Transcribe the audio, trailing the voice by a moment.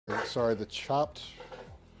Sorry, the chopped,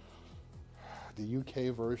 the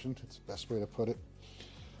UK version, it's the best way to put it.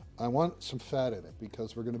 I want some fat in it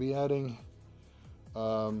because we're going to be adding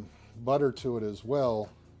butter to it as well.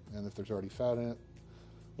 And if there's already fat in it,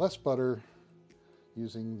 less butter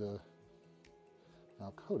using the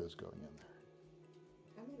Alcoda's going in there.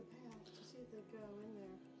 I made a path to see if they'd go in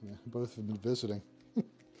there. Yeah, both have been visiting.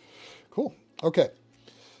 Cool. Okay.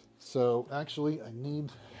 So actually, I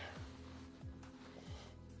need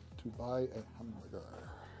to buy a hamburger.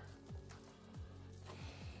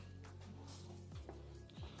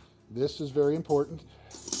 This is very important.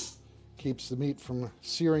 Keeps the meat from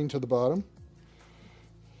searing to the bottom.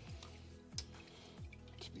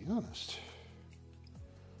 To be honest,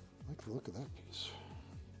 I like the look of that piece.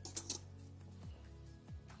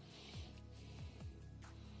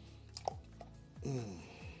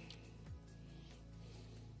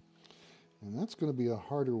 And that's going to be a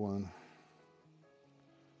harder one.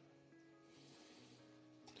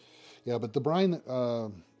 Yeah, but the brine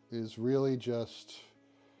is really just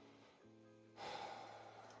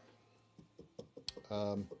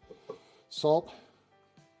salt.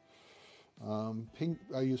 Pink.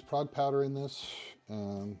 I use Prague powder in this.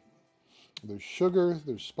 There's sugar.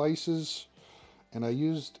 There's spices, and I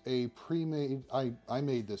used a pre-made. I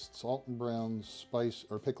made this salt and brown spice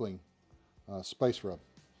or pickling spice rub.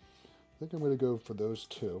 I think I'm going to go for those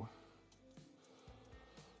two.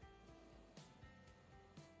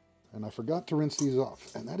 And I forgot to rinse these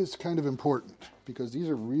off, and that is kind of important because these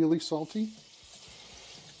are really salty.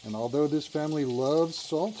 And although this family loves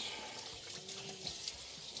salt,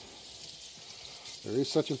 there is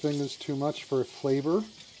such a thing as too much for flavor.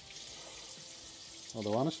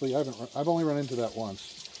 Although honestly, I've only run into that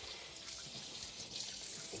once.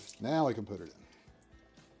 Now I can put it in.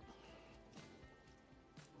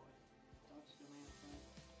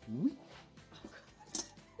 Oui.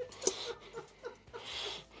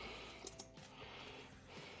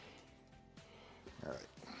 All right.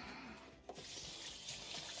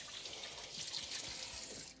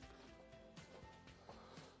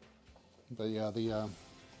 But yeah,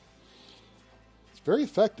 it's very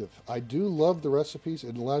effective. I do love the recipes.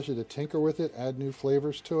 It allows you to tinker with it, add new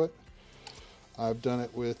flavors to it. I've done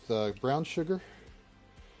it with brown sugar,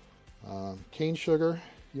 cane sugar.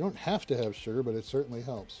 You don't have to have sugar, but it certainly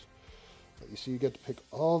helps. But you see, you get to pick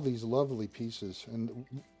all these lovely pieces, and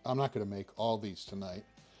I'm not going to make all these tonight,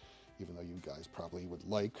 even though you guys probably would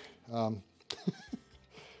like. Wonder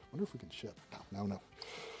if we can ship. No.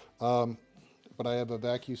 But I have a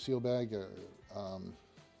vacuum seal bag,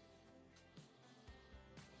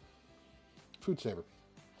 Food Saver,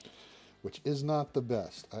 which is not the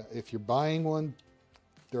best. If you're buying one,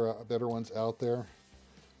 there are better ones out there,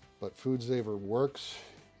 but Food Saver works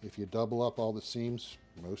if you double up all the seams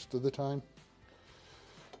most of the time.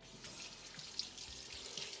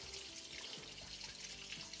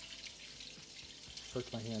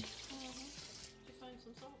 Hurts my hand. Did you find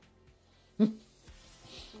some salt?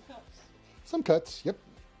 Some cups. Some cuts, yep.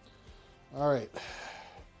 All right.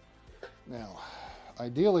 Now,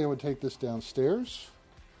 ideally I would take this downstairs.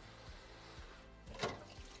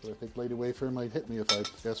 But I think Lady Wayfair might hit me if I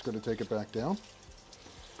ask her to take it back down.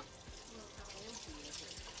 Well, how empty is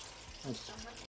it? It's